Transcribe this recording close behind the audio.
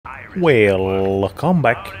Well, come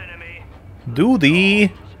back. Do the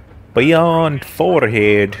beyond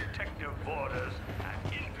forehead.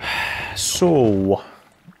 So,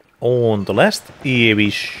 on the last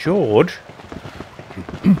episode,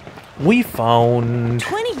 we found...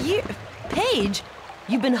 20 years? Paige,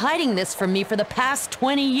 you've been hiding this from me for the past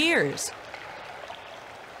 20 years.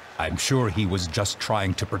 I'm sure he was just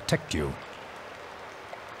trying to protect you.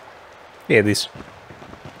 Yeah, this.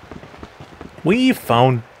 We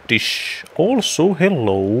found this. Also,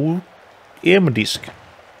 hello, M-Disk.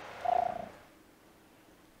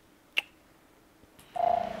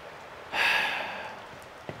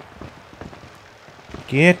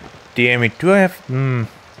 God damn it, do I have...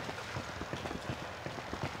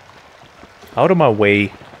 Out of my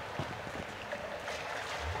way.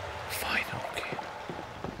 Fine, okay.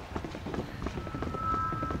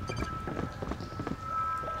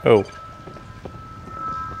 Oh.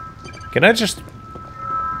 Can I just...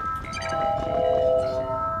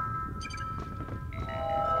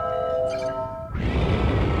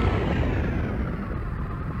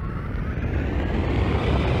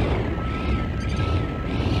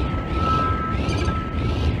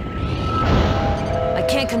 I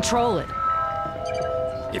can't control it.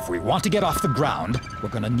 If we want to get off the ground, we're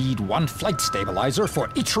gonna need one flight stabilizer for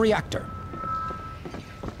each reactor.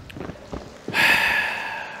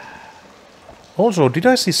 Also, did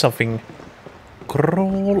I see something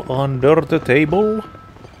crawl under the table?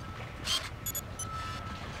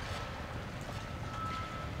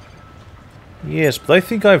 Yes, but I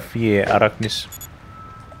think I've... Yeah, Arachnis.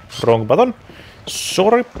 Wrong button.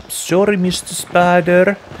 Sorry, Mr.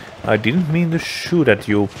 Spider. I didn't mean to shoot at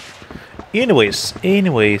you. Anyways,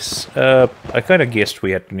 I kinda guessed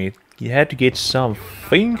we had to get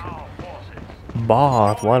something.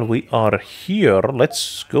 But while we are here,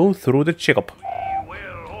 let's go through the checkup. We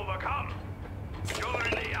will overcome. Join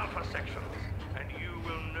the Alpha sections, and you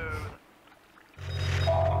will know.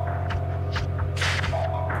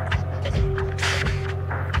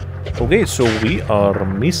 Okay, so we are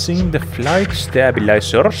missing the flight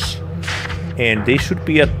stabilizers, and they should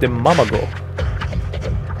be at the Mamago.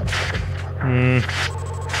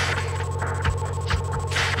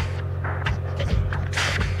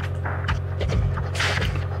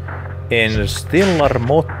 And Stellar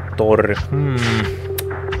Motor.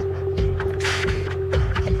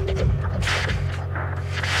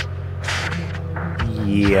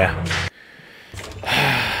 Yeah.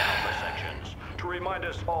 To remind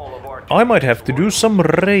us all of our I might have to do some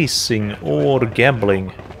racing or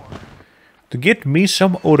gambling to get me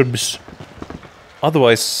some orbs.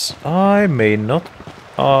 Otherwise, I may not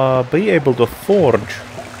be able to forge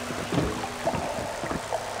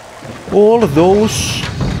all those.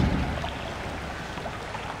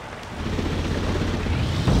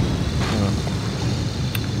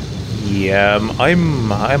 Yeah,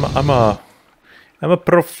 I'm a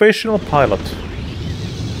professional pilot.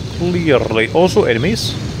 Clearly. Also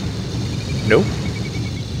enemies? No.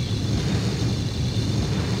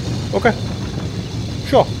 Okay.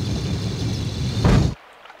 Sure.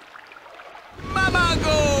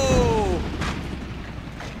 Mamago!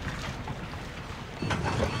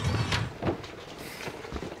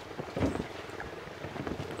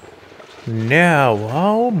 Now,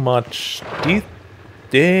 how much did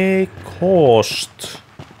they cost?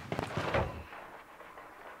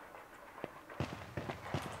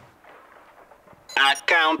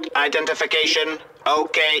 Account identification.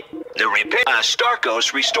 Okay. The repair.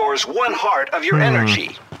 Starkos restores 1 heart of your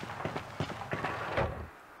energy.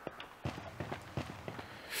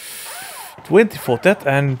 20 for that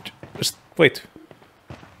and... Wait.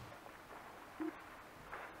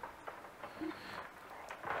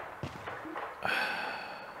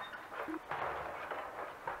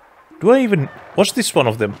 Do I even... Was this one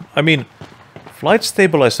of them? I mean, flight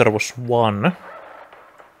stabilizer was 1.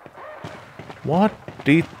 What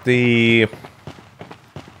did the...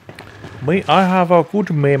 I have a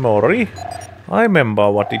good memory. I remember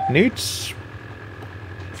what it needs.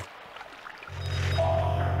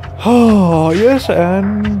 Oh, yes,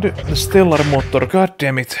 and the Stellar Motor, god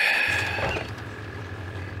damn it.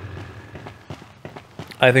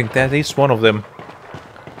 I think that is one of them.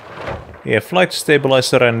 Yeah, flight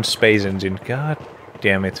stabilizer and space engine, god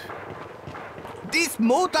damn it. This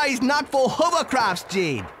motor is not for hovercrafts,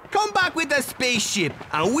 Jade. Come back with the spaceship,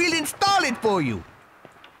 and we'll install it for you.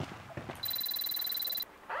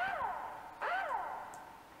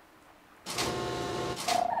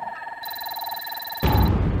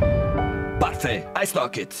 Parfait, I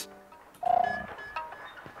stock it.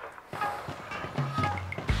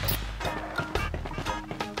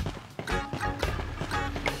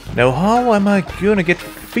 Now how am I gonna get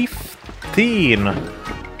 15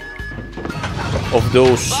 of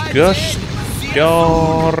those gosh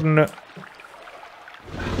darn.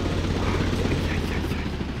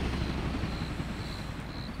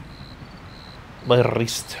 My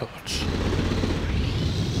wrist hurts.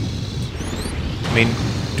 I mean,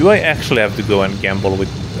 do I actually have to go and gamble with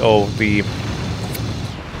all the...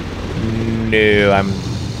 No, I'm...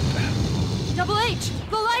 Double H!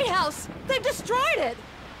 The lighthouse! They've destroyed it!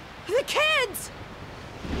 The kids!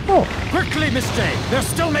 Oh, Quickly, Miss Jade! There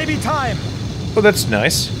still may be time! well, that's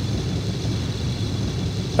nice.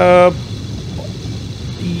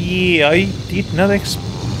 Yeah, I did not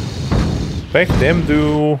expect them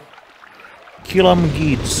to kill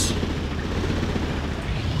kids.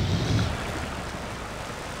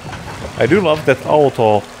 I do love that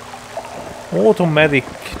automatic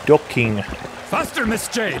docking. Faster, Miss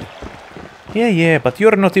Jade! Yeah, but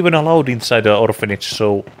you're not even allowed inside the orphanage,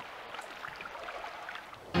 so...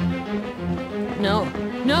 No,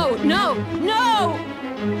 no, no, no!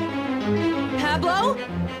 Pablo?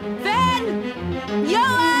 Van?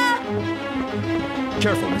 Yoa!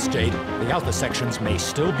 Careful, Miss Jade. The Alpha sections may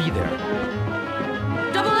still be there.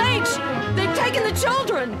 Double H! They've taken the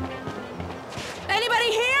children!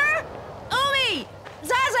 Anybody here? Umi!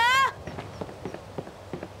 Zaza!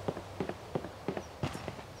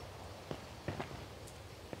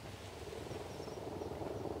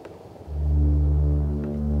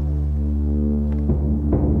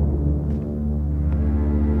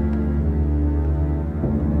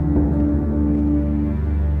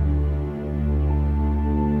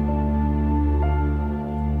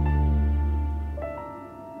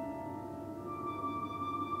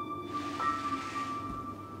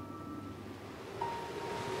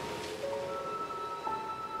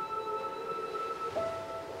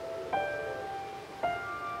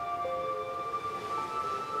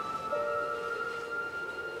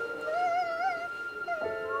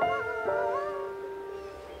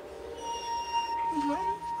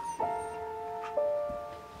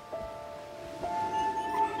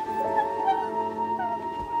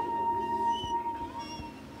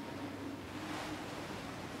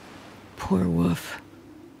 Poor Wolf.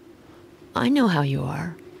 I know how you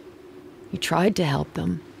are. You tried to help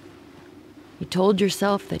them. You told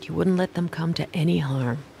yourself that you wouldn't let them come to any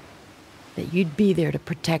harm. That you'd be there to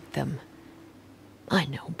protect them. I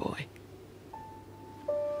know, boy.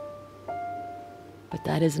 But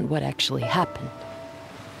that isn't what actually happened.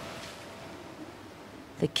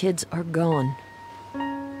 The kids are gone.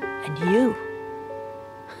 And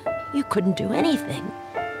you couldn't do anything.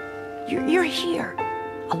 You're here.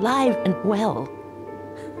 Alive and well.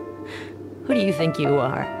 Who do you think you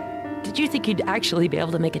are? Did you think you'd actually be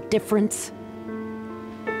able to make a difference?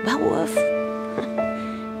 Well, Wolf,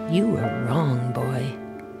 you were wrong, boy.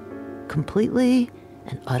 Completely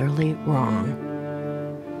and utterly wrong.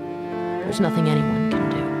 There's nothing anyone can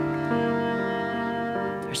do.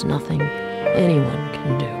 There's nothing anyone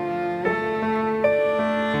can do.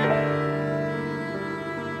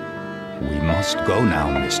 We must go now,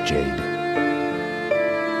 Miss Jade.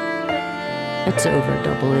 It's over,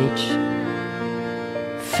 Double H.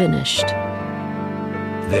 Finished.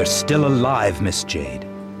 They're still alive, Miss Jade.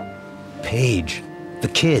 Paige, the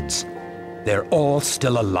kids, they're all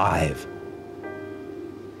still alive.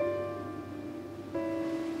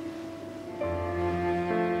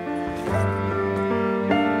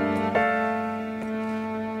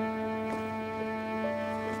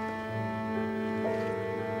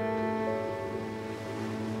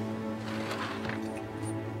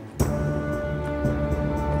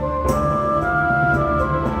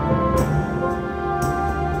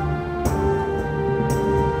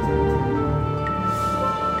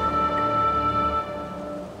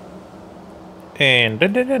 And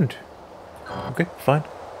end. Okay, fine.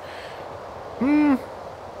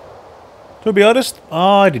 To be honest,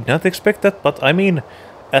 I did not expect that, but I mean,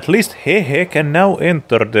 at least Hehe can now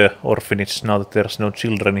enter the orphanage now that there's no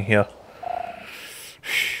children here.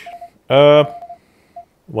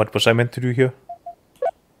 What was I meant to do here?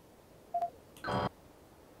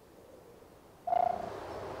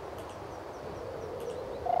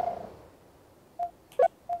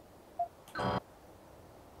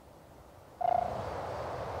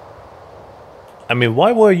 I mean,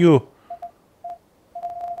 why were you...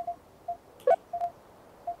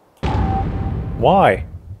 Why?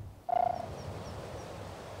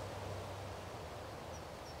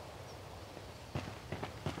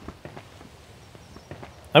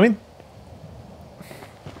 I mean...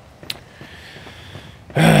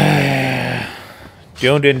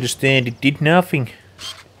 Don't understand, it did nothing.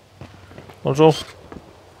 Also...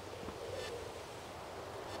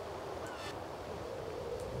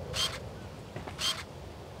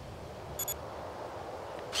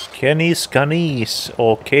 Kenny's Canis.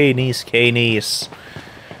 Or Canis Canis.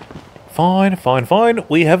 Fine, fine, fine.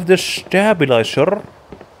 We have the stabilizer.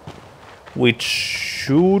 Which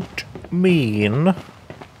should mean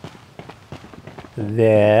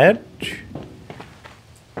that...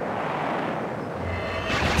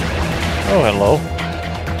 Oh, hello.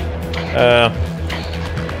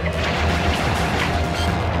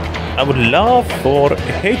 I would love for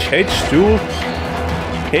HH to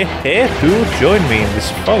join me in this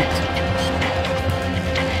fight.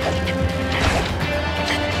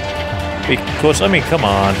 Because, I mean, come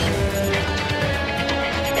on.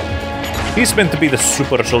 He's meant to be the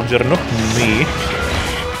super soldier, not me.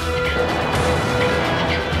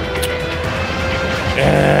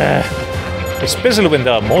 Especially when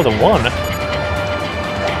there are more than one.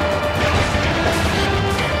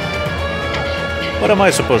 What am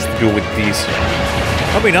I supposed to do with these?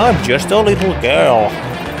 I mean, I'm just a little girl.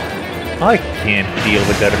 I can't deal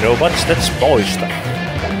with the robots, that's boy stuff.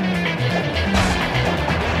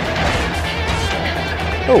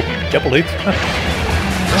 Oh, double hit.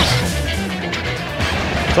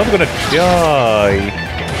 So I'm gonna die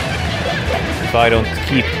if I don't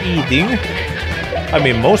keep eating. I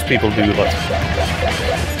mean, most people do, but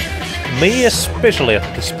me especially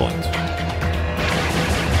at this point.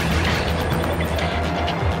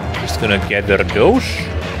 Just gonna gather those.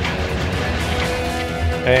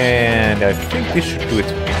 And I think this should do it.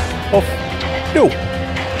 Off. No!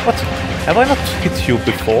 What? Have I not hit you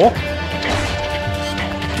before?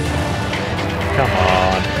 Come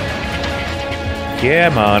on. Yeah,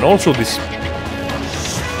 man. Also this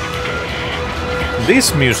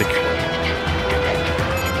music.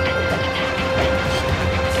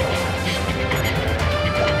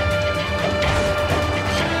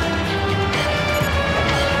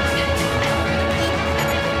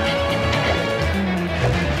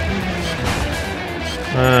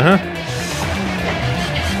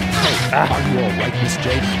 Are you alright, Miss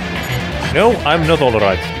Jade? No, I'm not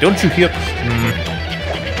alright. Don't you hear?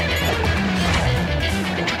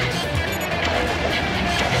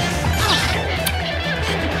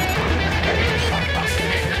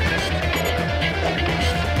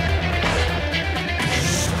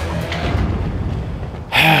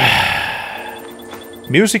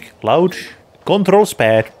 Music loud, controls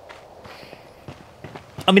bad.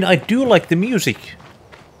 I mean, I do like the music.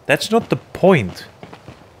 That's not the point.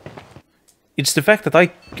 It's the fact that I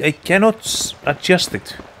cannot adjust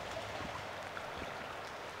it.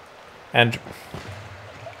 And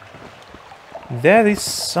that is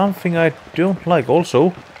something I don't like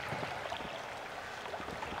also.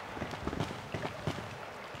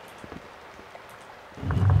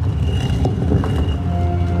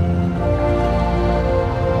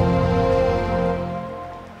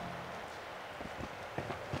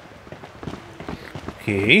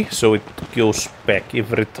 Okay, so it goes back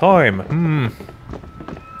every time.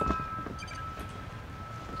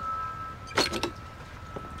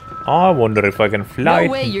 I wonder if I can fly.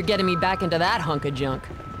 No way you're getting me back into that hunk of junk.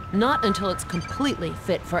 Not until it's completely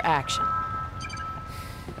fit for action.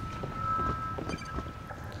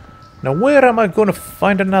 Now where am I gonna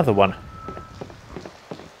find another one?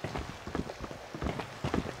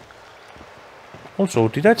 Also,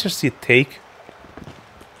 did I just see a take?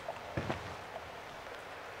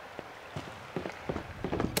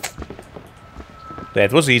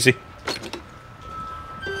 That was easy.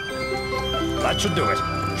 That should do it.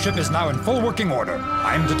 Ship is now in full working order.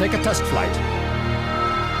 I'm to take a test flight.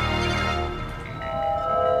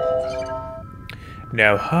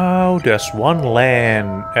 Now, how does one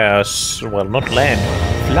land as... well, not land,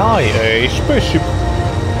 fly a spaceship?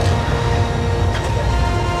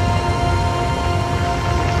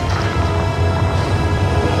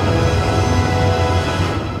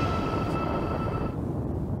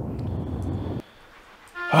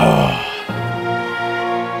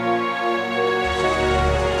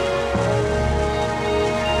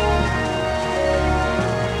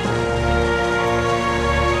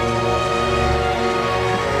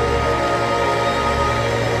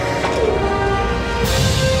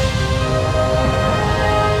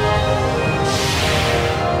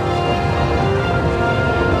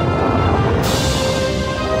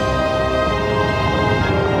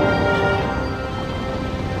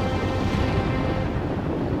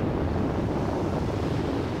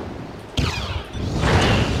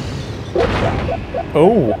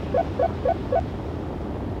 Oh.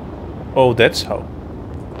 Oh, that's how.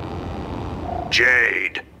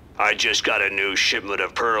 Jade, I just got a new shipment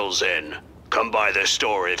of pearls in. Come by the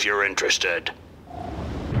store if you're interested.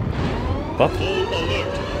 What? They're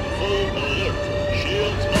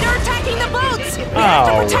attacking the boats! We have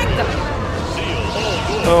to protect them!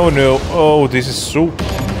 Oh no, oh, this is so...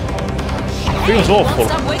 feels awful.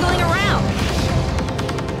 Stop wiggling around.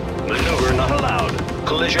 Maneuver not allowed.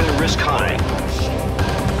 Collision risk high.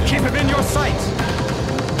 Keep him in your sights.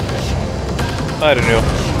 I don't know.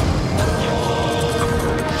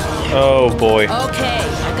 Oh boy. Okay,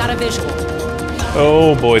 I got a visual.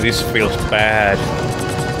 Oh boy, this feels bad.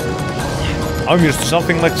 I'm used to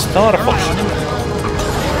something like Star Fox.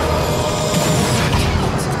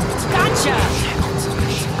 Gotcha.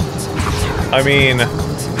 I mean...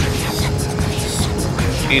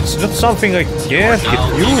 it's not something I can't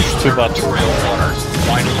get used to, but...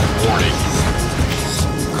 Final warning.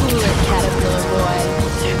 Cool it, caterpillar boy.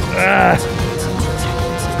 Ah.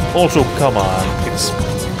 Also, come on, it's...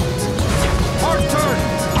 Hard turn.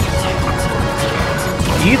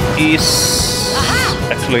 it is...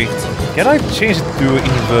 actually, can I change it to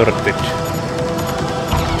inverted?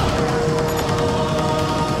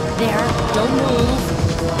 There, don't move.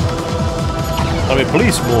 I mean,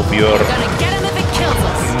 please move your... We're gonna get him if it kills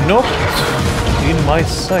us. not in my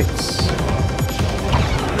sights.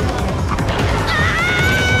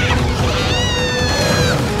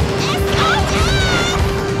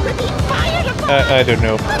 I don't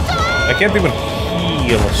know. I can't even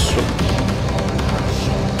heal. So...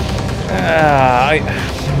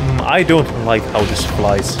 I don't like how this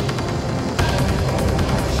flies.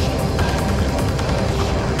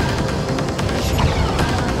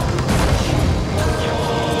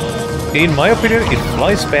 In my opinion, it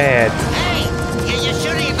flies bad. Hey, you're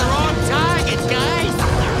shooting at the wrong targets, guys.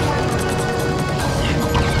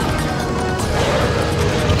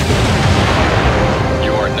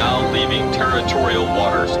 You are now leaving territorial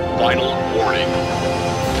waters. Final warning.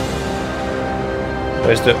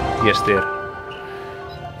 Where's the... yes, there.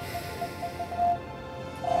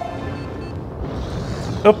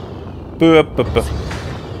 Up.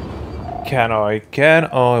 Can I?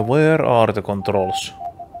 Where are the controls?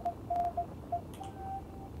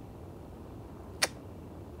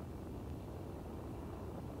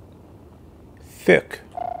 Thick.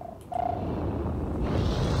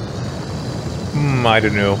 I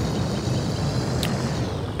don't know.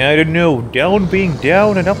 I don't know. Down being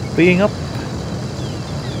down and up being up.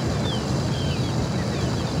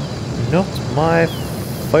 Not my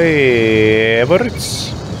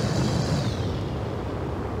favorites.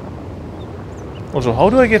 Also, how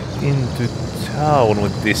do I get into town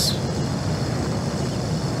with this?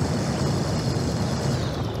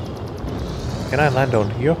 Can I land on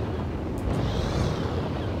here?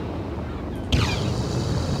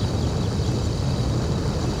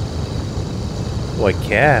 Oh, I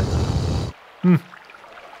can.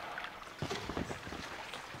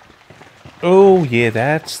 Oh, yeah,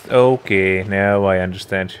 that's... okay, now I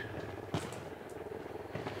understand.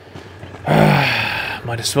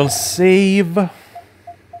 Might as well save.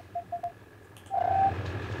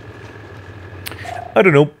 I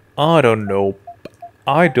don't know. I don't know.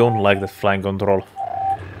 I don't like the flying control.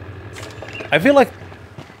 I feel like...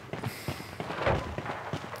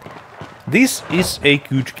 this is a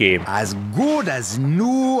good game. As good as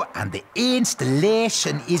new, and the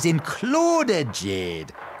installation is included,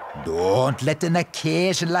 Jade. Don't let an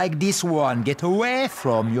occasion like this one get away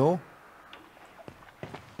from you.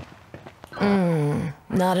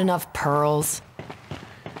 Not enough pearls.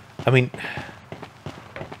 I mean...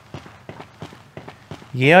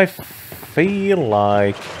 yeah, I feel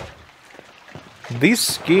like...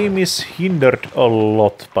 this game is hindered a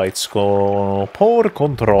lot by its poor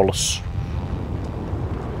controls.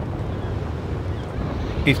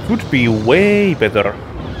 It could be way better.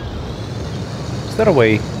 Is there a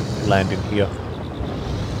way to land in here?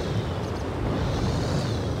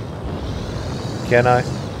 Can I?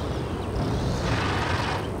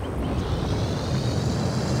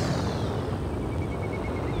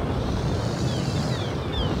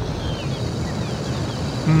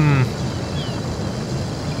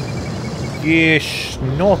 Yes,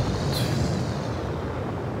 not.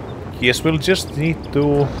 Yes, we'll just need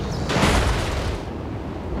to...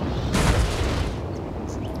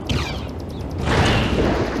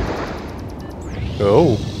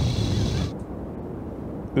 oh.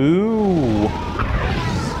 Ooh.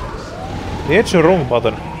 It's a wrong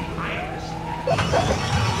button.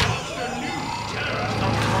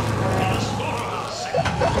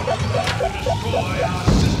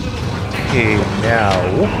 Okay, now...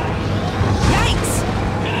 Yikes!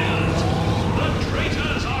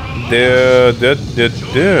 The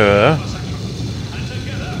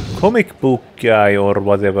comic book guy or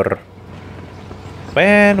whatever.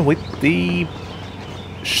 Man with the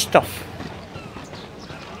stuff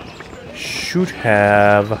should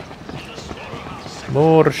have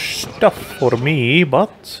More stuff for me,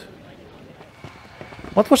 but...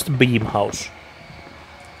 What was the beam house?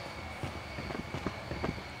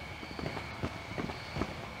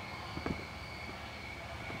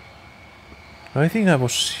 I think I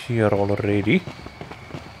was here already.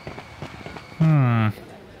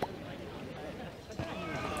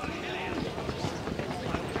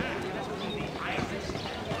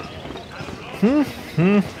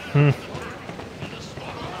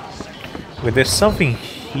 Wait, there's something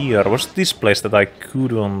here. Was this place that I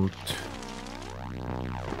couldn't...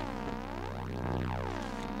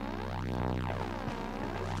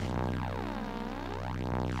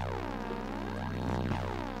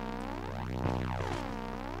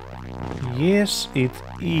 Yes, it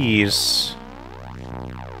is.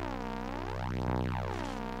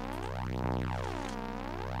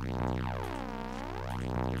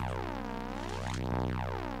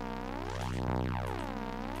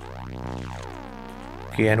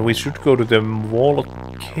 Okay, and we should go to the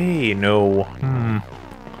volcano.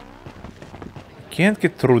 Can't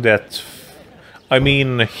get through that. I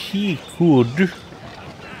mean, he could,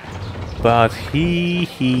 but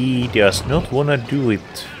he does not wanna do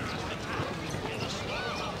it.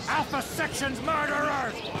 Alpha Section's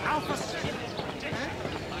murderers! Alpha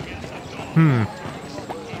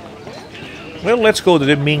Well, let's go to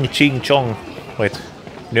the Ming Ching Chong. Wait.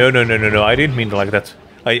 No, I didn't mean like that.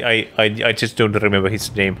 I just don't remember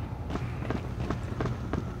his name.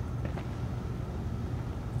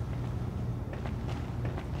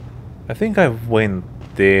 I think I went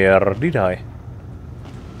there, did I?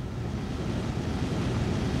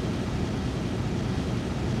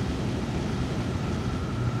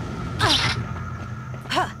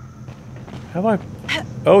 Have I?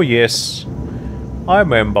 Oh yes, I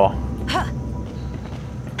remember.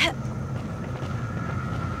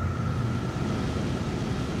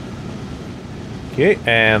 Okay,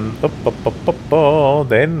 and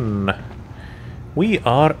then we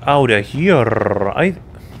are out of here.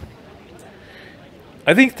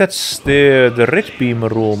 I think that's the red beam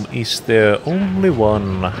room is the only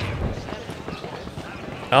one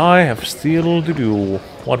I have still to do.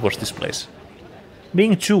 What was this place?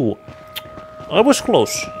 Ming Chu. I was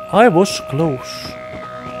close. I was close.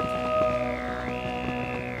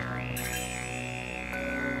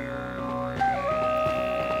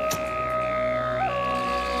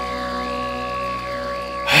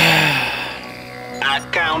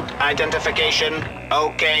 Account identification.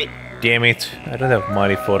 Okay. Damn it, I don't have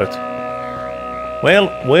money for it. Well,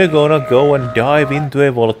 we're gonna go and dive into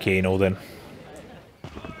a volcano then.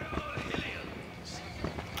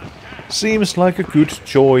 Seems like a good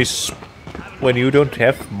choice when you don't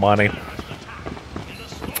have money.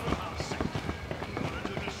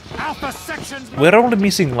 Alpha Section's We're only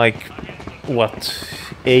missing like, what,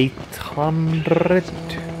 800?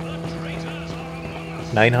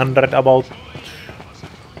 900 about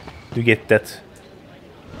to get that.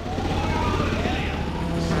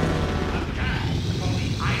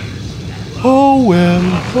 Oh well,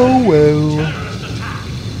 oh well.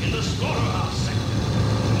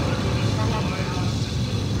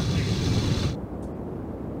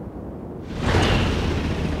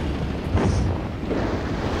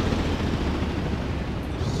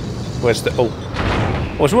 Where's the... Oh.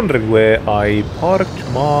 I was wondering where I parked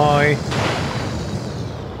my...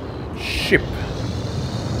 ship.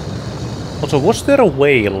 Also, was there a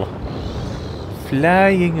whale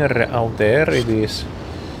flying around? There it is.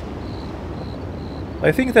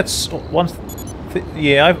 I think that's one...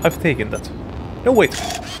 yeah, I've taken that. No, wait.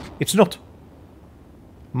 It's not.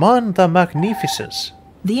 Manta Magnificence.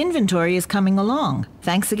 The inventory is coming along.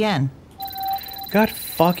 Thanks again. God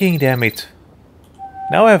fucking damn it.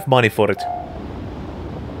 Now I have money for it.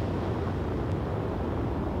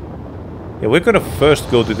 Yeah, we're gonna first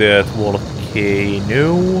go to that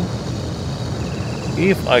volcano.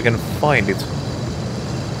 If I can find it.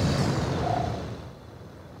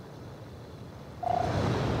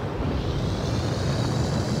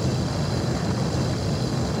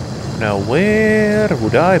 Now where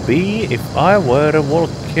would I be if I were a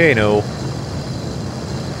volcano?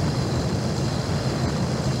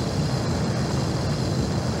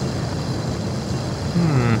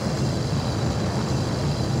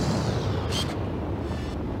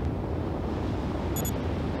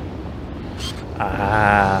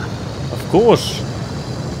 Ah, of course.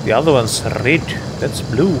 The other one's red, that's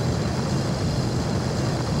blue.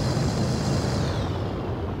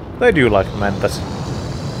 I do like mantas.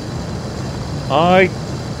 I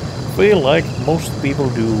feel like most people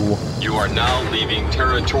do. You are now leaving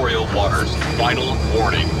territorial waters. Final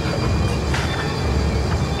warning.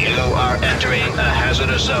 You are entering a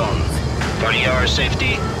hazardous zone. For your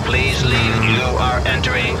safety, please leave. You are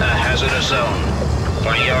entering a hazardous zone.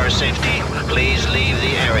 For your safety, please leave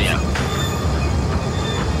the area.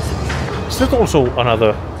 Is that also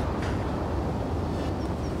another?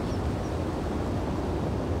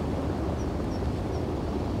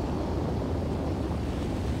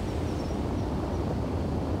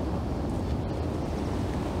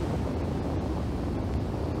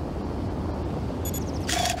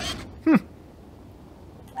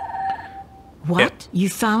 What? You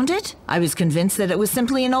found it? I was convinced that it was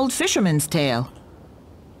simply an old fisherman's tale.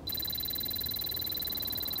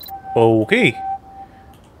 Okay.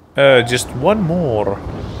 Just one more.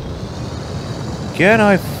 Can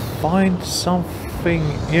I find something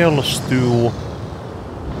else to...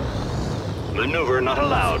 Maneuver not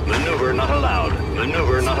allowed. Maneuver not allowed.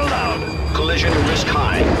 Maneuver not allowed. Collision risk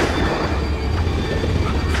high.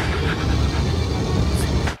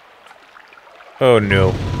 Oh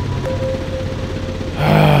no.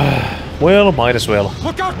 Well, might as well.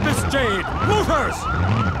 Look out, Miss Jade! Looters!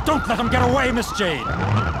 Don't let them get away, Miss Jade!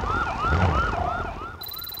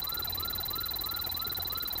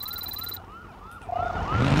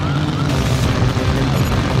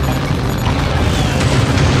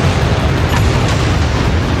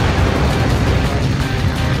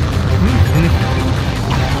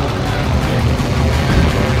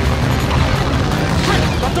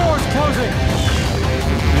 The door's closing!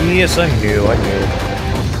 Yes, I knew.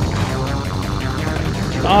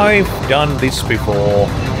 I've done this before.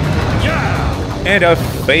 Yeah! And I've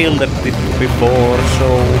failed at it before, so...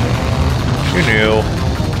 You know.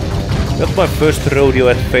 Not my first rodeo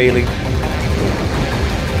at failing.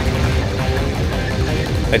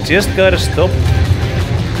 I just gotta stop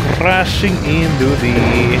crashing into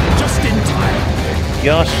the... Just in time!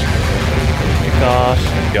 Just because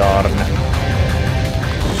darn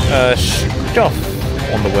stuff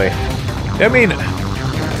on the way. I mean,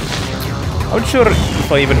 I'm not sure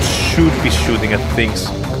if I even should be shooting at things.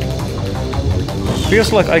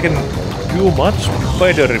 Feels like I can do much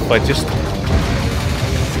better if I just...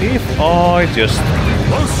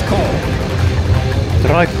 Close call!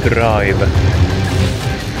 Try to drive.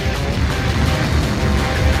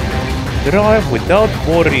 Drive without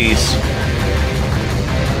worries.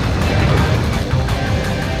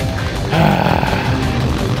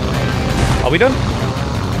 Are we done?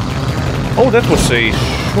 Oh, that was a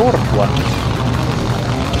short one.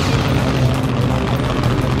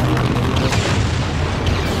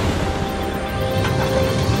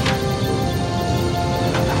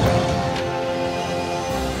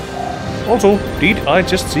 Also, did I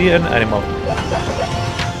just see an animal?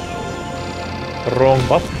 Wrong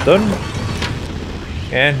button.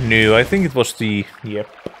 And no, I think it was the... Yep.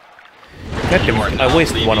 Goddammit, I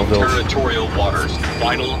wasted one of those. Territorial waters.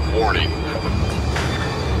 Final warning.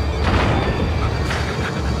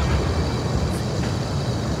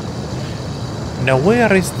 Now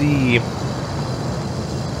where is the...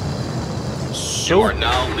 You are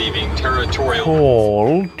now leaving territorial...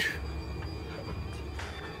 Hold.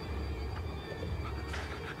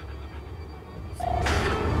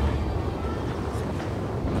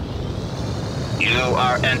 You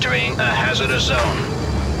are entering a hazardous zone.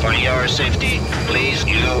 For your safety, please.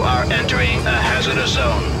 You are entering a hazardous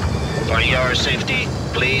zone. For your safety,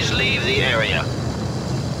 please leave the area.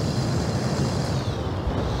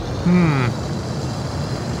 I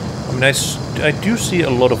mean, I do see a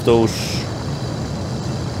lot of those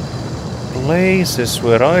places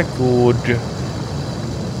where I could...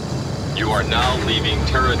 You are now leaving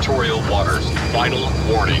territorial waters. Final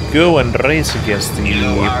warning. Go and race against the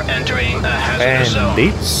You are entering a hazardous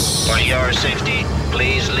bandits. zone. For your safety,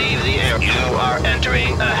 please leave the area. You are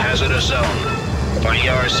entering a hazardous zone. For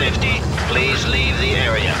your safety, please leave the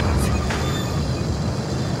area.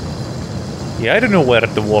 Yeah, I don't know where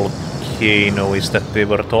the volcano is that they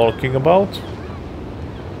were talking about.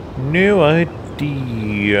 No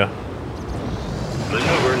idea.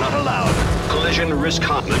 Maneuver not allowed. Collision risk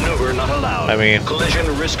high. Maneuver not allowed. I mean... Collision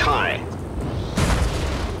risk high.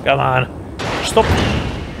 Come on. Stop.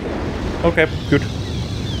 Okay, good.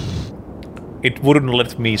 It wouldn't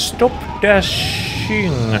let me stop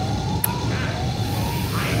dashing.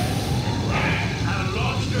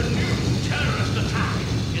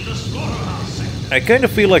 I kind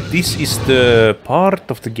of feel like this is the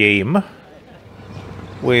part of the game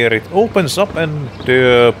where it opens up and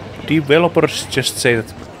the developers just say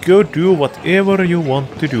that go do whatever you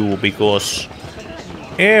want to do, because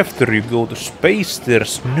after you go to space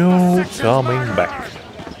there's no coming back.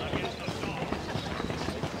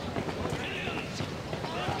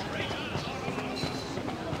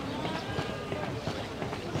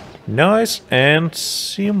 Nice and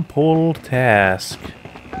simple task.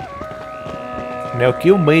 Now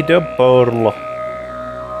give me the pearl.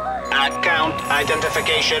 Account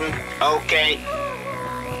identification. Okay.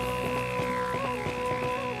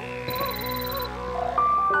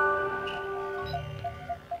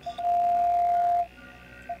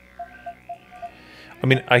 I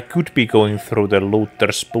mean, I could be going through the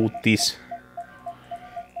looter's booties.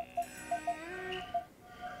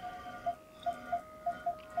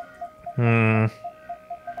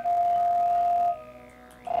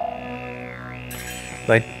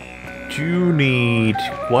 I do need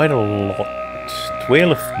quite a lot.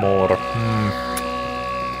 12 more.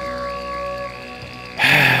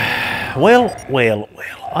 Well.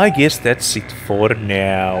 I guess that's it for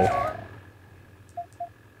now.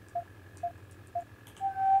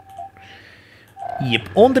 Yep,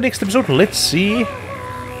 on the next episode, let's see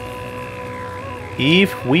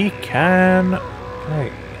if we can...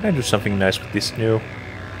 Can I do something nice with this new?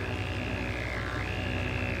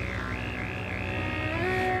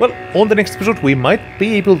 Well, on the next episode, we might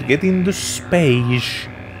be able to get into space.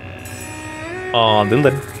 Until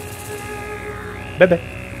then, bye-bye.